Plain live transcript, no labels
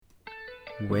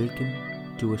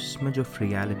Welcome to A Smidge of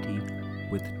Reality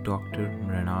with Dr.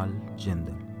 Mrinal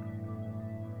Jindal.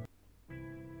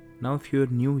 Now, if you're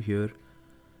new here,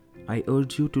 I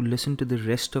urge you to listen to the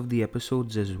rest of the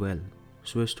episodes as well,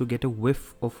 so as to get a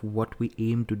whiff of what we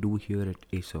aim to do here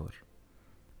at ASOR.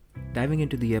 Diving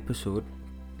into the episode,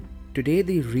 today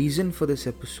the reason for this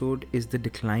episode is the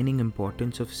declining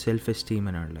importance of self-esteem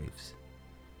in our lives.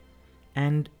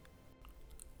 And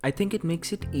I think it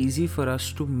makes it easy for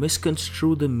us to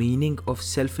misconstrue the meaning of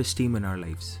self-esteem in our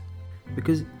lives.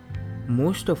 Because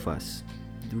most of us,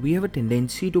 we have a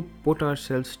tendency to put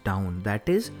ourselves down, that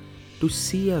is, to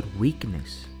see our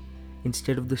weakness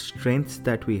instead of the strengths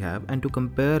that we have and to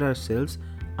compare ourselves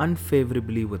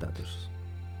unfavorably with others.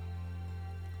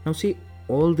 Now see,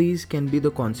 all these can be the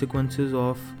consequences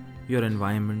of your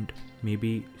environment,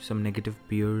 maybe some negative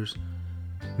peers,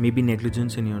 maybe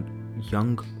negligence in your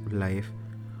young life,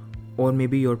 or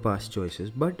maybe your past choices,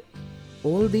 but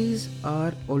all these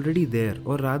are already there,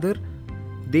 or rather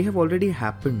they have already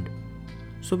happened.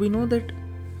 So we know that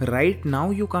right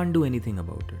now you can't do anything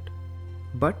about it.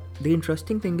 But the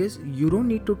interesting thing is, you don't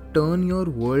need to turn your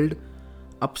world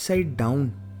upside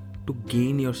down to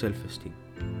gain your self-esteem.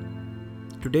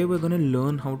 Today we're going to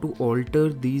learn how to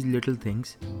alter these little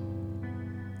things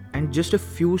and just a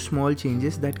few small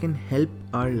changes that can help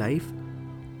our life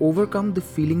overcome the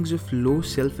feelings of low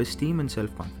self-esteem and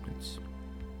self-confidence.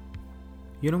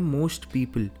 Most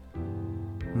people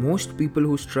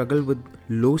who struggle with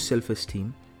low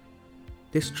self-esteem,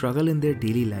 they struggle in their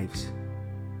daily lives.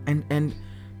 And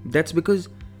that's because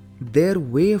their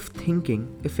way of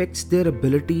thinking affects their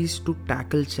abilities to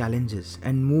tackle challenges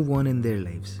and move on in their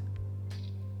lives.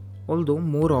 Although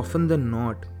more often than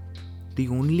not, the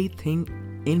only thing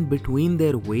in between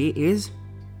their way is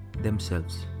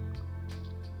themselves.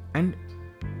 And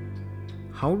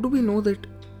how do we know that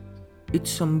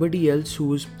it's somebody else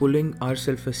who is pulling our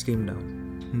self-esteem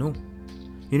down? No.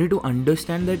 You need to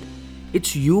understand that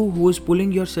it's you who is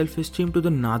pulling your self-esteem to the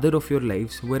nadir of your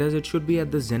lives, whereas it should be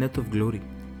at the zenith of glory.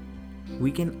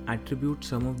 We can attribute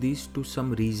some of these to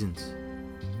some reasons.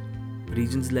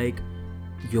 Reasons like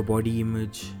your body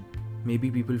image. Maybe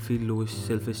people feel low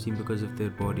self-esteem because of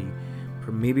their body.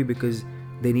 Or maybe because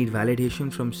they need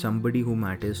validation from somebody who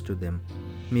matters to them.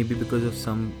 Maybe because of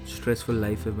some stressful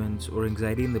life events or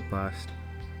anxiety in the past.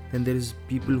 Then there is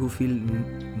people who feel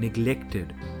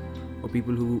neglected, or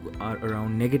people who are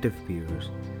around negative peers.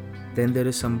 Then there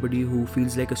is somebody who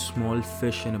feels like a small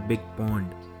fish in a big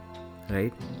pond,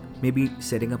 right? Maybe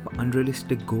setting up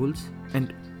unrealistic goals.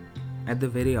 And at the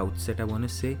very outset, I want to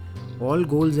say all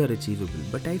goals are achievable.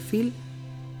 But I feel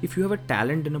if you have a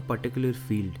talent in a particular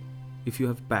field, if you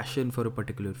have passion for a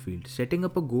particular field, setting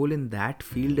up a goal in that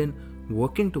field and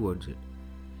working towards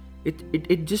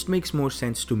it just makes more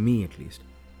sense to me, at least.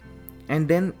 And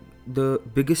then the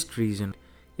biggest reason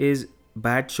is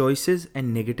bad choices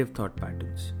and negative thought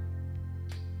patterns.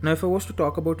 Now, if I was to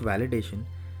talk about validation,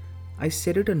 I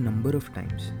said it a number of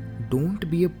times. Don't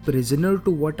be a prisoner to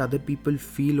what other people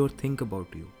feel or think about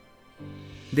you.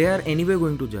 They are anyway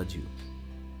going to judge you.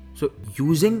 So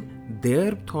using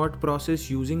their thought process,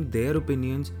 using their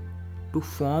opinions to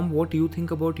form what you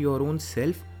think about your own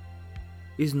self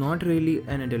is not really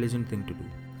an intelligent thing to do.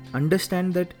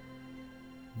 Understand that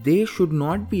they should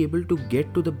not be able to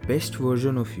get to the best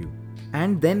version of you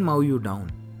and then mow you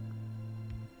down.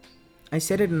 I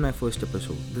said it in my first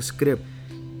episode, the script.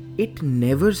 It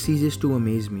never ceases to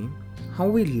amaze me how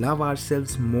we love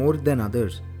ourselves more than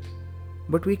others,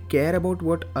 but we care about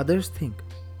what others think.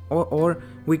 Or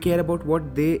we care about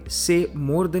what they say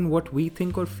more than what we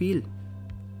think or feel.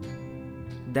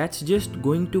 That's just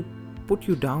going to put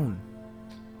you down.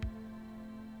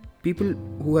 People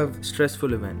who have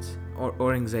stressful events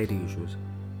or anxiety issues,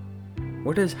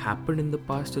 what has happened in the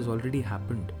past has already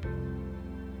happened.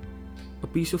 A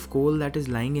piece of coal that is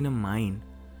lying in a mine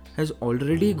has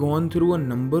already gone through a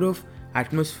number of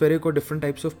atmospheric or different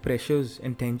types of pressures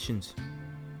and tensions.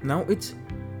 Now it's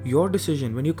your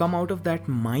decision. When you come out of that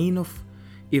mine of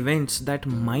events, that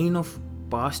mine of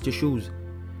past issues,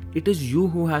 it is you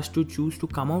who has to choose to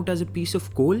come out as a piece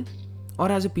of coal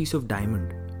or as a piece of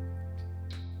diamond.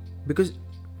 Because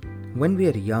when we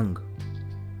are young,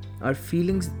 our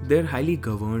feelings, they're highly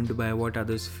governed by what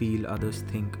others feel, others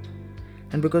think.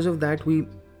 And because of that, we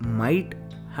might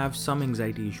have some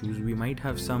anxiety issues, we might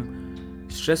have some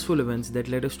stressful events that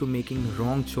led us to making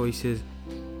wrong choices.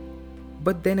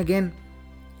 But then again,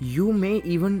 you may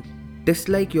even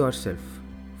dislike yourself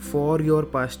for your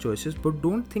past choices, but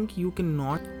don't think you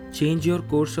cannot change your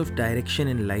course of direction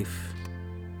in life.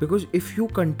 Because if you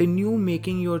continue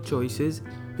making your choices,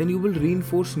 then you will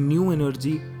reinforce new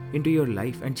energy into your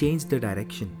life and change the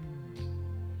direction.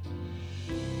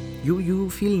 You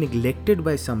feel neglected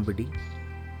by somebody.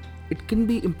 It can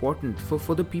be important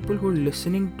for the people who are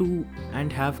listening to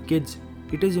and have kids.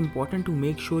 It is important to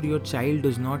make sure your child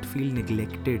does not feel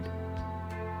neglected,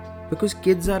 because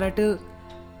kids are at a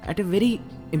very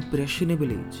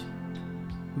impressionable age.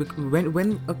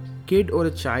 When a kid or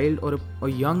a child or a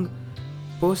young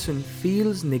person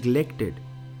feels neglected,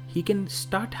 he can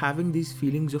start having these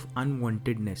feelings of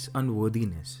unwantedness,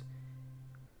 unworthiness.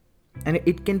 And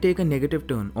it can take a negative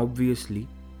turn, obviously,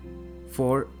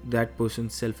 for that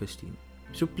person's self-esteem.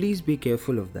 So please be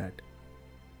careful of that.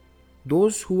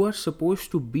 Those who are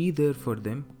supposed to be there for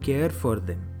them, care for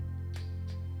them.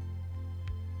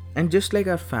 And just like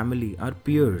our family, our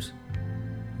peers,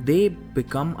 they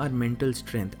become our mental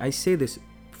strength. I say this,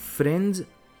 friends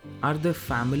are the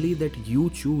family that you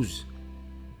choose.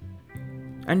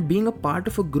 And being a part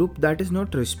of a group that is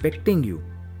not respecting you,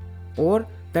 or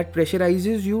that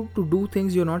pressurizes you to do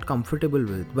things you're not comfortable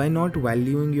with, by not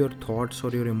valuing your thoughts or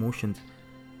your emotions,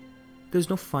 there's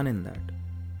no fun in that.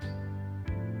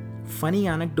 Funny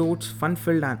anecdotes,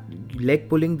 fun-filled leg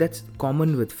pulling, that's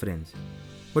common with friends,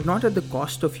 but not at the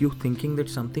cost of you thinking that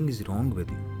something is wrong with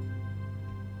you.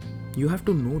 You have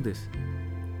to know this.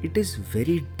 It is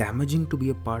very damaging to be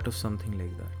a part of something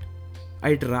like that.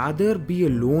 I'd rather be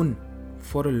alone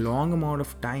for a long amount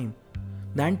of time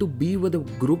than to be with a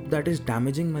group that is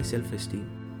damaging my self-esteem.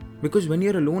 Because when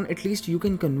you're alone, at least you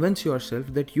can convince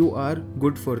yourself that you are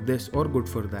good for this or good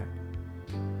for that.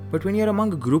 But when you're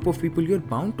among a group of people, you're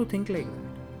bound to think like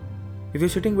that. If you're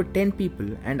sitting with 10 people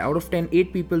and out of 10,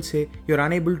 8 people say you're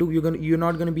unable to, you're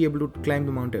not going to be able to climb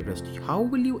the Mount Everest, how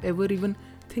will you ever even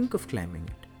think of climbing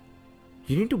it?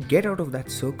 You need to get out of that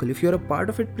circle. If you're a part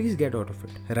of it, please get out of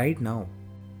it right now.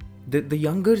 The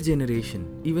younger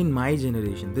generation, even my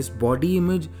generation, this body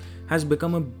image has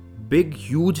become a big,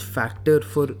 huge factor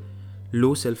for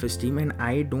low self-esteem, and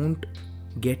I don't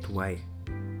get why.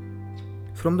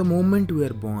 From the moment we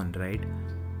are born, right,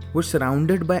 we're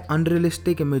surrounded by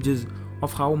unrealistic images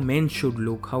of how men should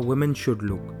look, how women should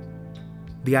look,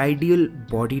 the ideal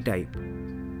body type.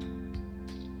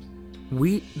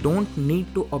 We don't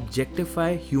need to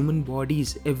objectify human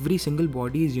bodies. Every single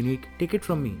body is unique. Take it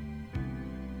from me.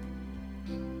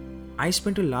 I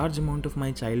spent a large amount of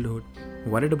my childhood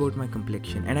worried about my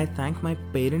complexion, and I thank my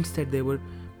parents that they were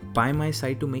by my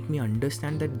side to make me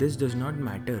understand that this does not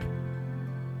matter.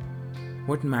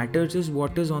 What matters is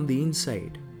what is on the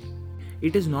inside.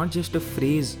 It is not just a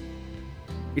phrase.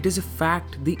 It is a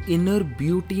fact. The inner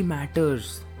beauty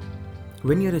matters.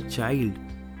 When you're a child,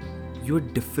 you're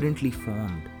differently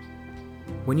formed.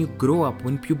 When you grow up,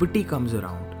 when puberty comes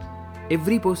around,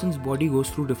 every person's body goes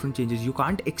through different changes. You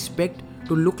can't expect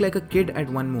to look like a kid at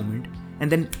one moment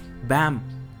and then bam,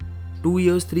 2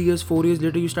 years, 3 years, 4 years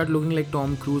later you start looking like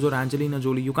Tom Cruise or Angelina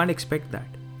Jolie. You can't expect that.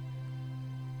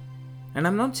 And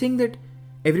I'm not saying that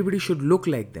everybody should look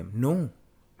like them. No.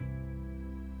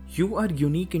 You are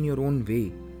unique in your own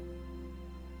way.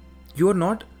 You are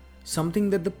not something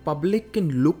that the public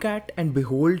can look at and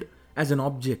behold as an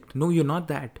object. No, you're not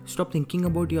that. Stop thinking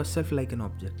about yourself like an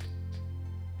object.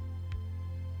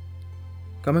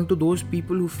 Coming to those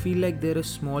people who feel like they're a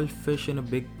small fish in a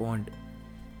big pond,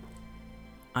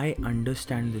 I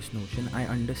understand this notion. I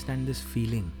understand this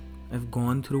feeling. I've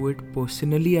gone through it.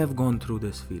 Personally, I've gone through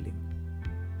this feeling.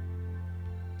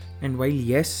 And while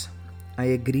yes, I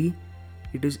agree,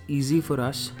 it is easy for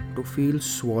us to feel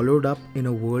swallowed up in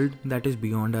a world that is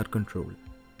beyond our control.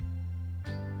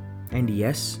 And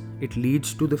yes, it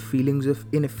leads to the feelings of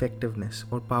ineffectiveness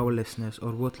or powerlessness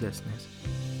or worthlessness.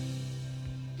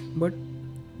 But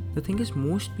the thing is,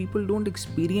 most people don't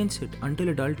experience it until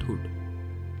adulthood.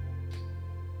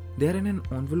 They are in an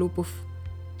envelope of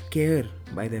care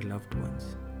by their loved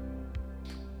ones.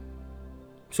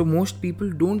 So most people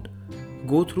don't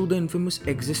go through the infamous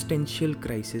existential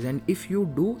crisis. And if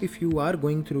you do, if you are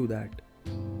going through that,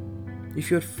 if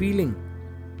you're feeling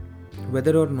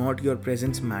whether or not your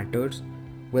presence matters,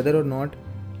 whether or not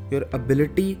your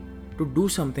ability to do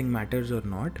something matters or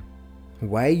not,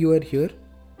 why you are here,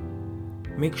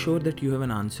 make sure that you have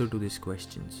an answer to these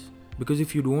questions. Because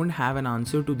if you don't have an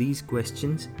answer to these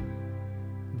questions,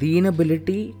 the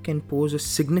inability can pose a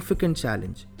significant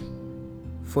challenge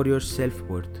for your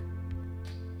self-worth.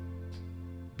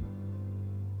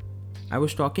 I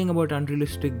was talking about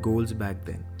unrealistic goals back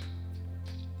then.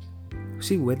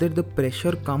 See, whether the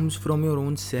pressure comes from your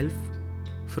own self,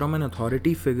 from an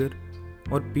authority figure,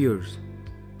 or peers,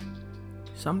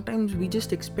 sometimes we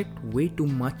just expect way too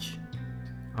much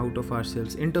out of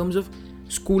ourselves in terms of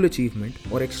school achievement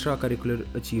or extracurricular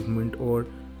achievement or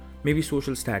maybe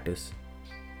social status.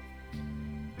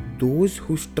 those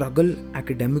who struggle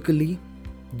academically,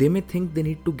 they may think they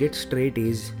need to get straight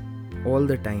A's all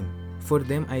the time. For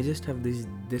them, I just have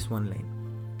this one line.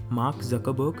 Mark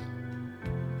Zuckerberg,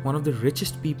 one of the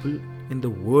richest people in the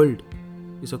world,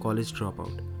 is a college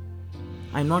dropout.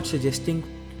 I'm not suggesting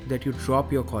that you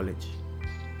drop your college.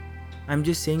 I'm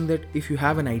just saying that if you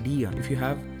have an idea, if you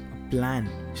have a plan,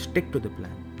 stick to the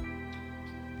plan.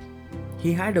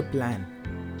 He had a plan.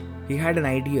 He had an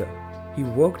idea. He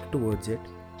worked towards it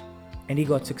and he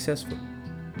got successful.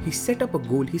 He set up a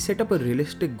goal. He set up a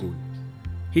realistic goal.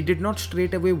 He did not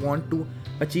straight away want to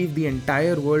achieve the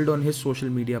entire world on his social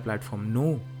media platform.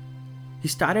 No. He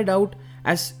started out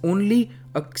as only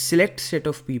a select set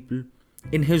of people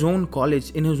in his own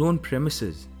college, in his own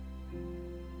premises.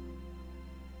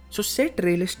 So set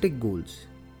realistic goals.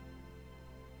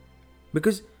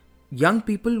 Because young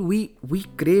people, we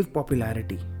crave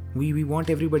popularity. We want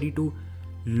everybody to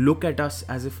look at us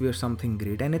as if we're something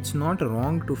great. And it's not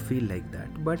wrong to feel like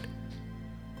that. But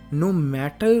no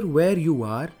matter where you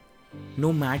are,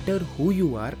 no matter who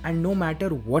you are, and no matter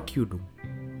what you do,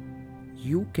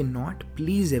 you cannot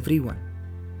please everyone.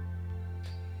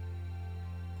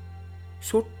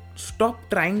 So stop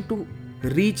trying to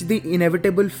reach the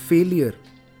inevitable failure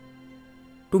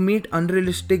to meet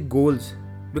unrealistic goals,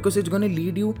 because it's going to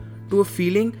lead you to a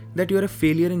feeling that you're a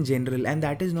failure in general, and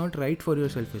that is not right for your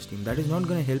self-esteem. That is not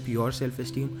going to help your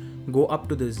self-esteem go up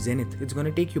to the zenith. It's going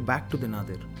to take you back to the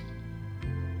nadir.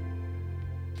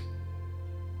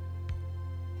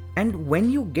 And when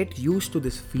you get used to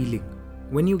this feeling,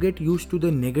 when you get used to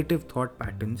the negative thought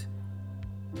patterns,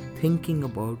 thinking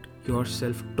about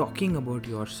yourself, talking about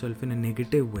yourself in a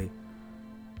negative way,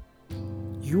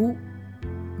 you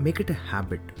make it a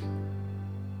habit.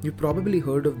 You probably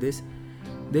heard of this.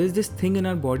 There's this thing in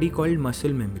our body called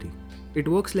muscle memory. It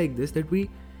works like this, that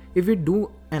if we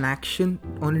do an action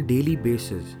on a daily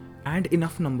basis and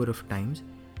enough number of times,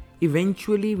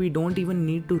 eventually we don't even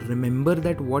need to remember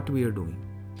that what we are doing.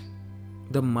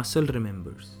 The muscle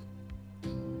remembers.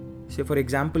 Say for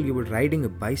example, you were riding a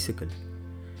bicycle.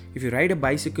 If you ride a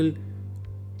bicycle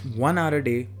 1 hour a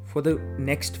day for the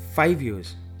next 5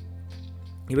 years,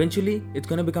 eventually it's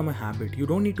going to become a habit. You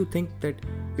don't need to think that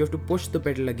you have to push the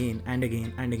pedal again and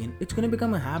again and again. It's going to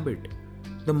become a habit.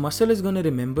 The muscle is going to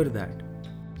remember that.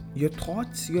 Your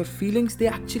thoughts, your feelings, they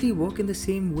actually work in the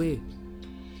same way.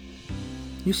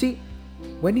 You see,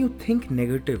 when you think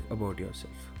negative about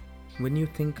yourself, when you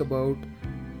think about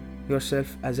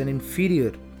yourself as an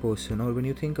inferior person, or when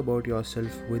you think about yourself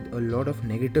with a lot of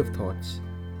negative thoughts,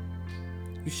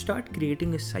 you start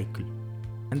creating a cycle.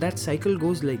 And that cycle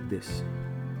goes like this.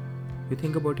 You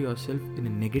think about yourself in a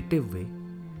negative way,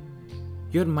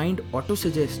 your mind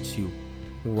auto-suggests you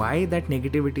why that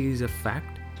negativity is a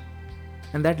fact,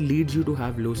 and that leads you to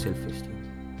have low self-esteem.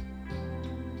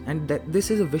 And this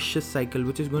is a vicious cycle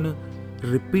which is going to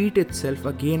repeat itself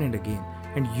again and again,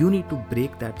 and you need to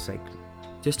break that cycle.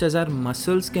 Just as our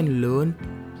muscles can learn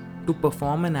to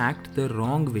perform an act the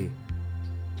wrong way,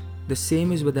 the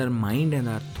same is with our mind and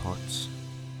our thoughts.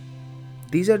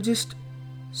 These are just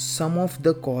some of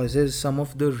the causes, some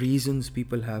of the reasons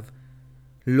people have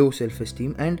low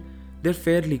self-esteem, and they're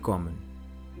fairly common.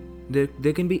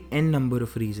 There can be n number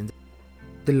of reasons.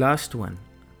 The last one,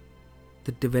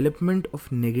 the development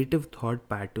of negative thought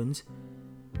patterns,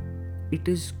 it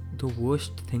is the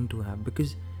worst thing to have,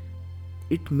 because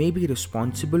it may be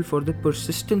responsible for the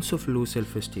persistence of low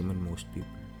self-esteem in most people.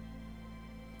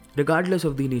 Regardless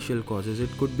of the initial causes, it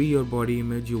could be your body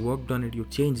image, you worked on it, you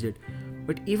changed it.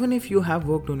 But even if you have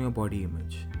worked on your body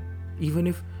image, even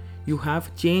if you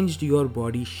have changed your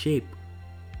body shape,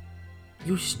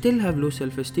 you still have low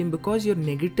self-esteem because your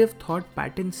negative thought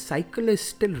pattern cycle is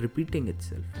still repeating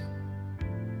itself.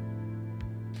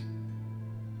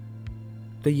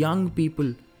 The young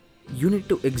people, you need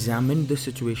to examine the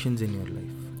situations in your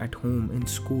life, at home, in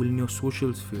school, in your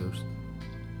social spheres.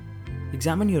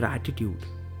 Examine your attitude,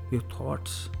 your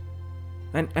thoughts,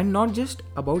 and not just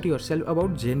about yourself,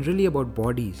 about generally about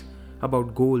bodies,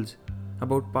 about goals,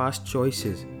 about past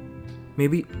choices,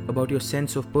 maybe about your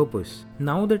sense of purpose.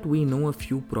 Now that we know a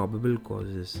few probable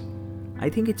causes, I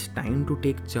think it's time to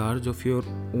take charge of your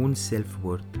own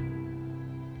self-worth.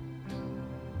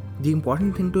 The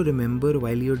important thing to remember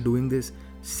while you're doing this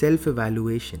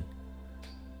self-evaluation,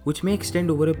 which may extend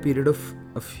over a period of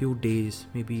a few days,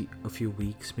 maybe a few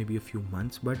weeks, maybe a few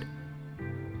months, but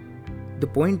the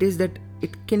point is that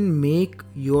it can make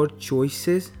your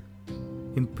choices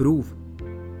improve.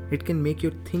 It can make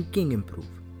your thinking improve,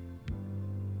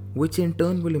 which in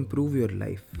turn will improve your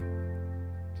life.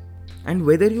 And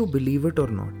whether you believe it or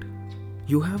not,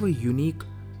 you have a unique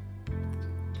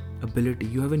ability,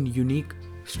 you have a unique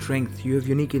strength, you have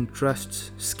unique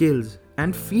interests, skills,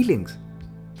 and feelings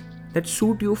that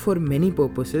suit you for many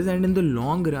purposes, and in the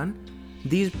long run,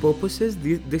 these purposes,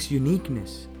 this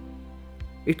uniqueness,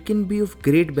 it can be of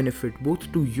great benefit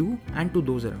both to you and to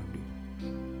those around you.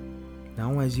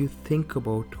 Now, as you think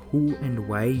about who and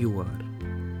why you are,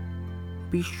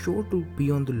 be sure to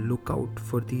be on the lookout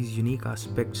for these unique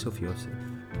aspects of yourself,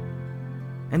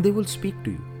 and they will speak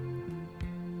to you.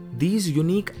 These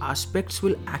unique aspects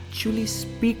will actually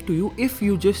speak to you if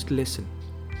you just listen.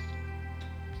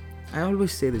 I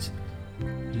always say this: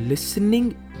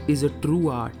 listening is a true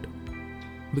art,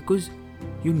 because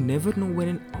you never know when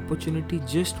an opportunity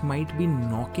just might be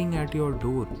knocking at your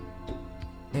door,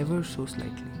 ever so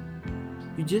slightly.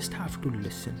 You just have to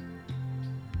listen.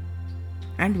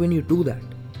 And when you do that,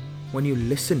 when you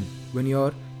listen, when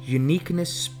your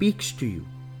uniqueness speaks to you,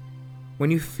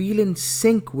 when you feel in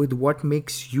sync with what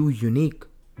makes you unique,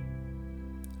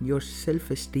 your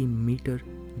self-esteem meter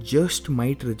just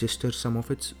might register some of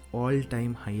its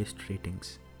all-time highest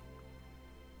ratings.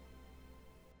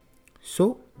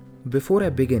 So, before I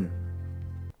begin,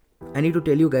 I need to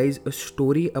tell you guys a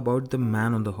story about the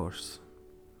man on the horse.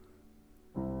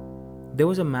 There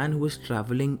was a man who was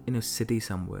traveling in a city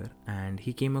somewhere, and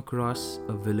he came across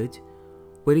a village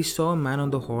where he saw a man on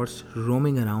the horse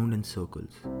roaming around in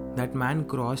circles. That man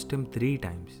crossed him 3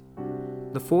 times.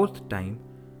 The 4th time,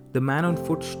 the man on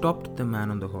foot stopped the man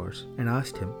on the horse and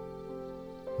asked him,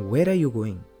 "Where are you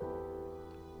going?"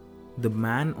 The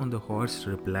man on the horse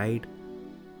replied,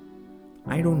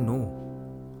 "I don't know.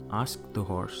 Ask the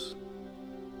horse."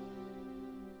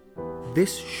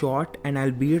 This short and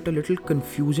albeit a little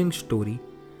confusing story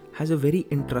has a very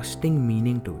interesting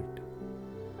meaning to it.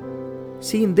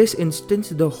 See, in this instance,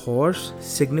 the horse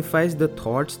signifies the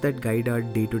thoughts that guide our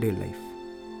day-to-day life.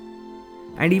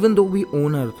 And even though we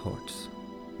own our thoughts,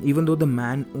 even though the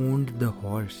man owned the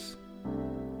horse,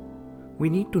 we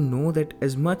need to know that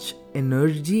as much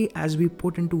energy as we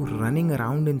put into running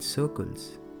around in circles,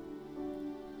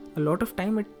 a lot of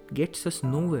time it gets us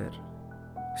nowhere.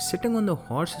 Sitting on the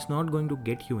horse is not going to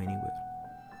get you anywhere.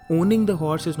 Owning the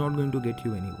horse is not going to get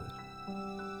you anywhere.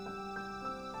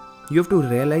 You have to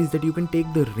realize that you can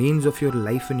take the reins of your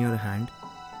life in your hand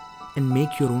and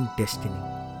make your own destiny.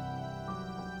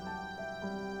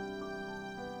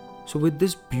 So with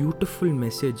this beautiful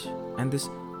message and this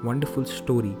wonderful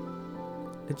story,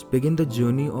 let's begin the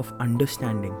journey of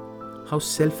understanding how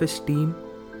self-esteem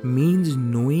means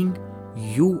knowing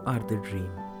you are the dream.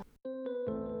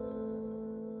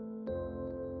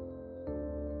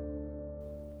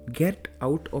 Get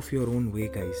out of your own way,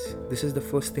 guys. This is the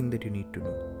first thing that you need to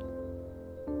know.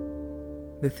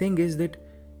 The thing is that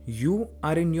you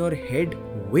are in your head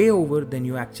way over than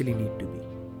you actually need to be.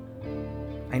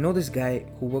 I know this guy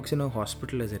who works in a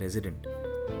hospital as a resident.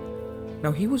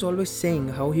 Now, he was always saying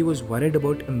how he was worried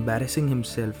about embarrassing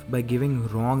himself by giving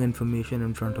wrong information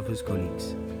in front of his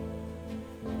colleagues.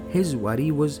 His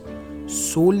worry was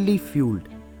solely fueled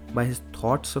by his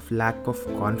thoughts of lack of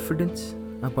confidence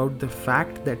about the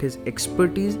fact that his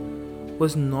expertise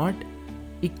was not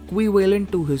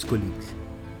equivalent to his colleagues.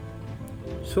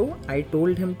 So I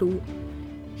told him to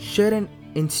share an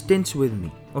instance with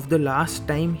me of the last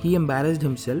time he embarrassed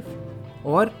himself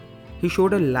or he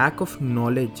showed a lack of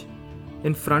knowledge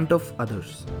in front of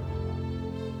others.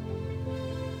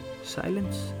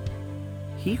 Silence.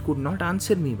 He could not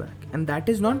answer me back, and that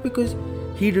is not because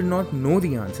he did not know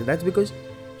the answer. That's because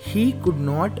he could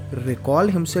not recall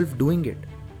himself doing it.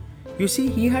 You see,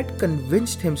 he had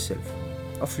convinced himself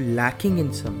of lacking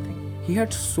in something. He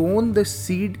had sown the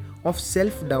seed of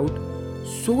self-doubt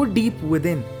so deep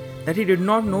within that he did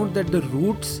not know that the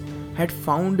roots had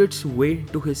found its way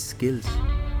to his skills.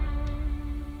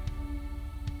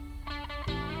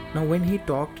 Now, when he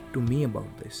talked to me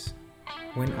about this,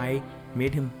 when I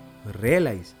made him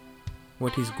realize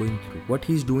what he's going through, what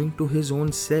he's doing to his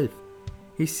own self,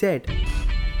 he said,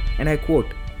 and I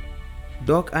quote,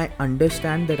 "Doc, I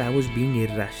understand that I was being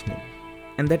irrational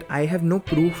and that I have no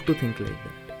proof to think like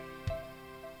that.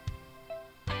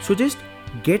 So just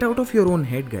get out of your own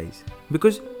head, guys,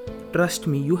 because trust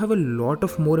me, you have a lot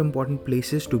of more important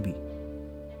places to be.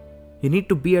 You need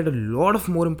to be at a lot of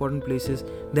more important places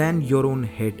than your own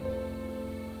head.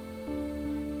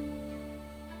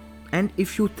 And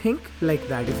if you think like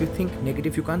that, if you think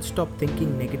negative, you can't stop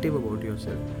thinking negative about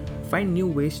yourself. Find new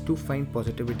ways to find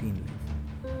positivity in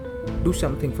life. Do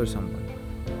something for someone.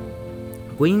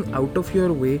 Going out of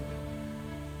your way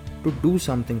to do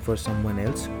something for someone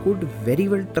else could very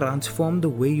well transform the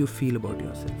way you feel about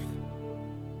yourself.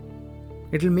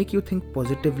 It will make you think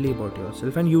positively about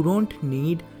yourself, and you don't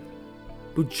need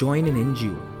to join an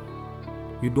NGO.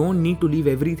 You don't need to leave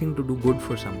everything to do good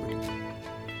for somebody.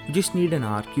 You just need an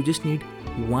arc. You just need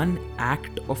one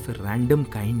act of random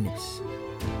kindness.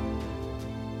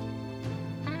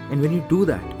 And when you do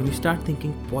that, when you start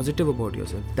thinking positive about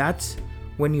yourself, that's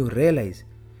when you realize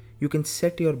you can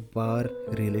set your bar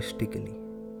realistically.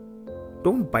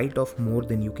 Don't bite off more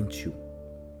than you can chew.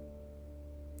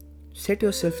 Set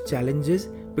yourself challenges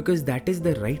because that is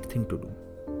the right thing to do.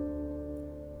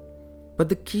 But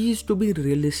the key is to be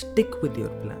realistic with your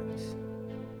plans.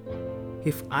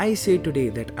 If I say today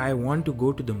that I want to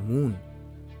go to the moon,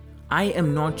 I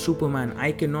am not Superman.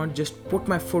 I cannot just put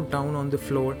my foot down on the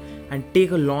floor and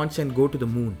take a launch and go to the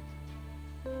moon.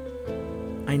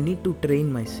 I need to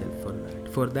train myself for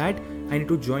that. For that, I need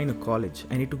to join a college.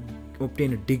 I need to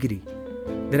obtain a degree.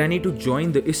 Then I need to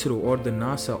join the ISRO or the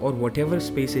NASA or whatever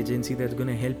space agency that's going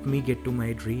to help me get to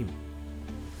my dream.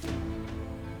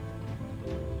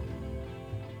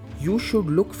 You should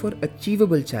look for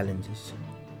achievable challenges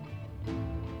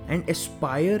and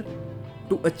aspire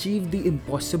to achieve the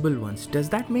impossible ones. Does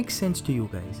that make sense to you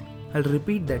guys? I'll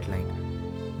repeat that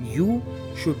line. You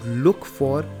should look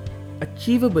for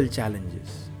achievable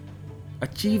challenges,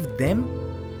 achieve them,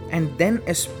 and then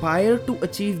aspire to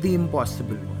achieve the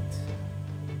impossible ones.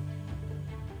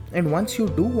 And once you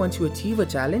achieve a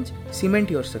challenge, cement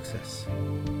your success.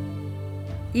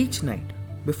 Each night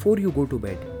before you go to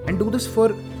bed, and do this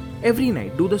for every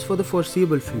night, do this for the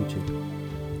foreseeable future.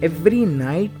 Every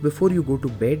night before you go to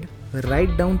bed,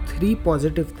 write down 3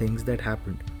 positive things that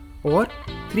happened or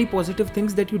 3 positive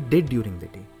things that you did during the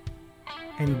day.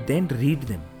 And then read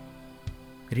them.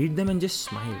 Read them and just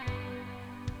smile.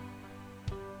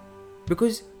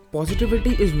 Because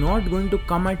positivity is not going to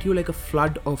come at you like a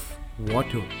flood of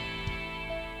water.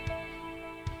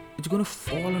 It's going to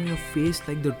fall on your face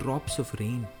like the drops of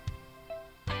rain.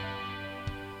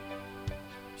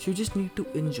 So you just need to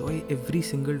enjoy every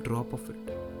single drop of it.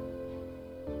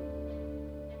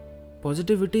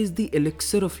 Positivity is the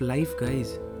elixir of life,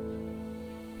 guys.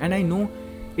 And I know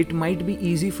it might be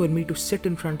easy for me to sit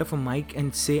in front of a mic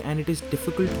and say, and it is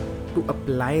difficult to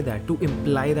apply that, to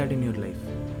imply that in your life.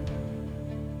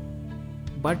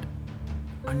 But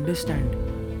understand,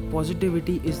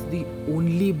 positivity is the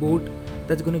only boat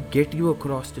that's going to get you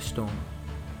across the storm.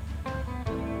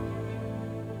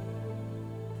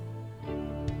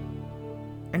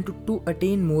 And to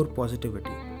attain more positivity,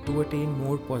 to attain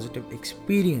more positive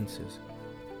experiences,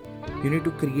 you need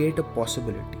to create a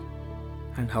possibility.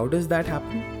 And how does that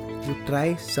happen? You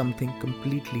try something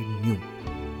completely new.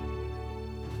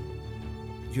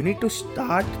 You need to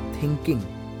start thinking.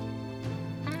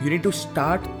 You need to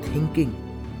start thinking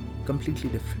completely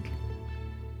differently.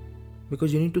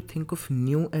 Because you need to think of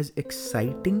new as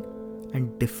exciting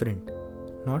and different,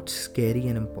 not scary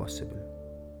and impossible.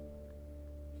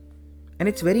 And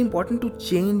it's very important to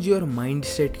change your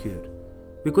mindset here.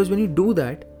 Because when you do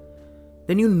that,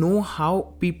 then you know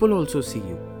how people also see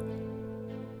you.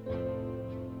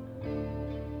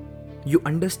 You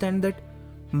understand that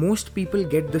most people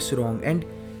get this wrong and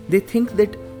they think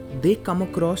that they come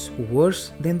across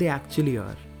worse than they actually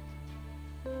are.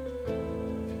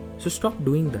 So stop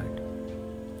doing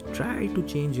that. Try to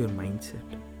change your mindset.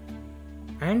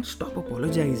 And stop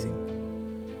apologizing.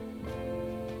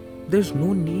 There's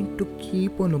no need to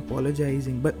keep on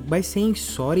apologizing. But by saying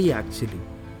sorry, actually,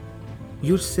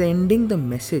 you're sending the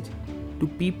message to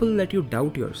people that you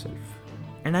doubt yourself.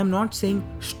 And I'm not saying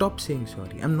stop saying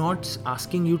sorry. I'm not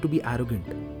asking you to be arrogant.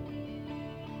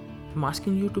 I'm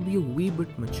asking you to be a wee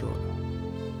bit mature.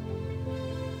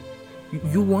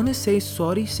 You want to say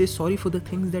sorry for the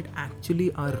things that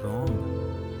actually are wrong.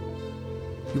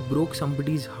 You broke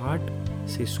somebody's heart,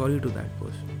 say sorry to that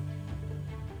person.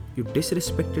 You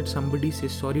disrespected somebody, say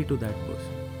sorry to that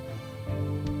person.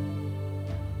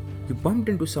 You bumped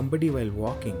into somebody while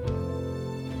walking.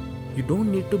 You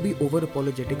don't need to be over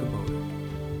apologetic about it.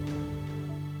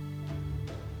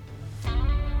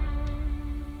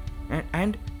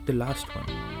 And the last one,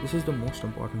 this is the most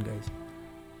important, guys.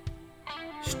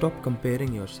 Stop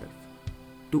comparing yourself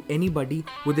to anybody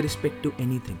with respect to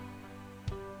anything.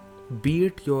 Be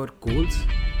it your goals,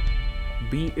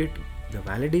 be it the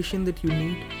validation that you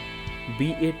need,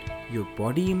 be it your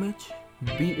body image,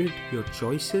 be it your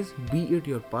choices, be it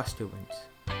your past events.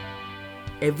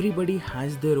 Everybody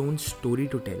has their own story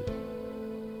to tell.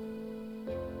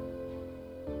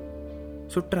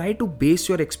 So try to base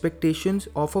your expectations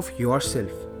off of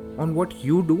yourself, on what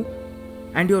you do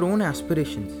and your own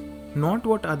aspirations, not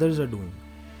what others are doing.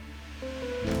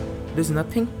 There's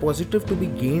nothing positive to be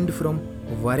gained from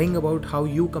worrying about how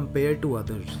you compare to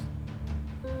others.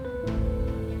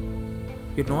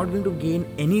 You're not going to gain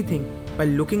anything by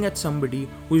looking at somebody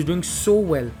who's doing so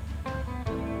well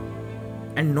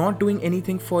and not doing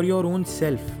anything for your own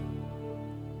self.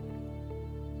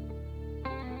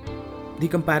 The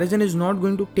comparison is not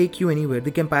going to take you anywhere.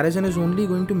 The comparison is only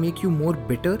going to make you more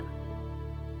bitter,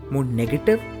 more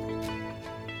negative.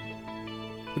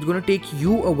 It's going to take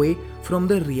you away from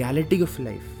the reality of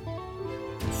life.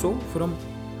 So from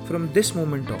this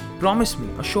moment on, promise me,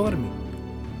 assure me,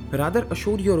 rather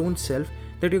assure your own self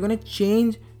that you're going to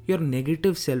change your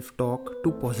negative self-talk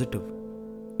to positive.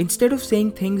 Instead of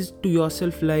saying things to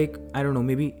yourself like, I don't know,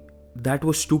 maybe that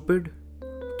was stupid,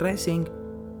 try saying,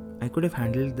 I could have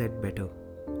handled that better.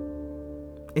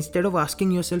 Instead of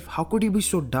asking yourself, how could you be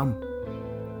so dumb?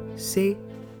 Say,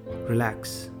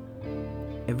 relax.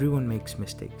 Everyone makes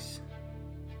mistakes.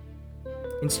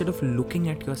 Instead of looking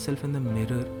at yourself in the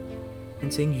mirror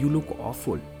and saying, you look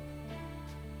awful,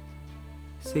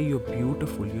 say you're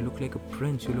beautiful, you look like a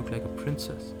prince, you look like a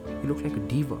princess, you look like a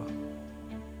diva.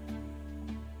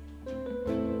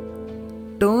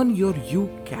 Turn your you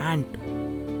can't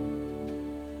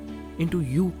into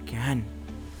you can.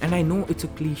 And I know it's a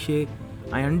cliche,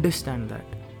 I understand that.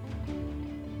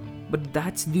 But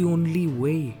that's the only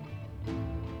way.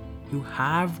 You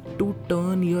have to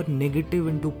turn your negative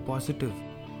into positive.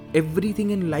 Everything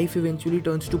in life eventually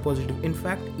turns to positive. In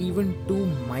fact, even two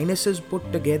minuses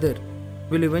put together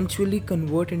will eventually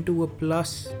convert into a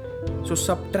plus. So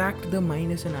subtract the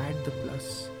minus and add the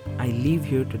plus. I leave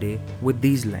here today with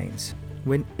these lines.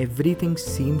 When everything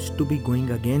seems to be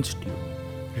going against you,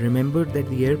 remember that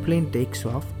the airplane takes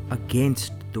off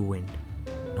against the wind,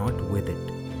 not with it.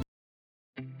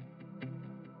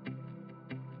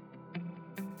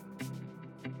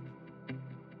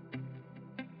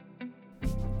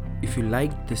 If you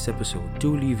liked this episode,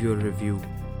 do leave your review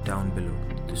down below.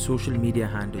 The social media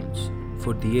handles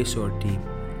for the ASOR team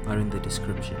are in the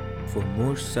description. For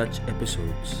more such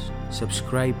episodes,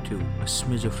 subscribe to A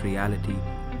Smidge of Reality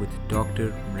with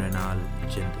Dr. Mrinal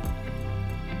Jindal.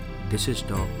 This is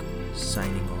Doc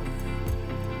signing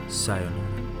off.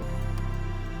 Sayonara.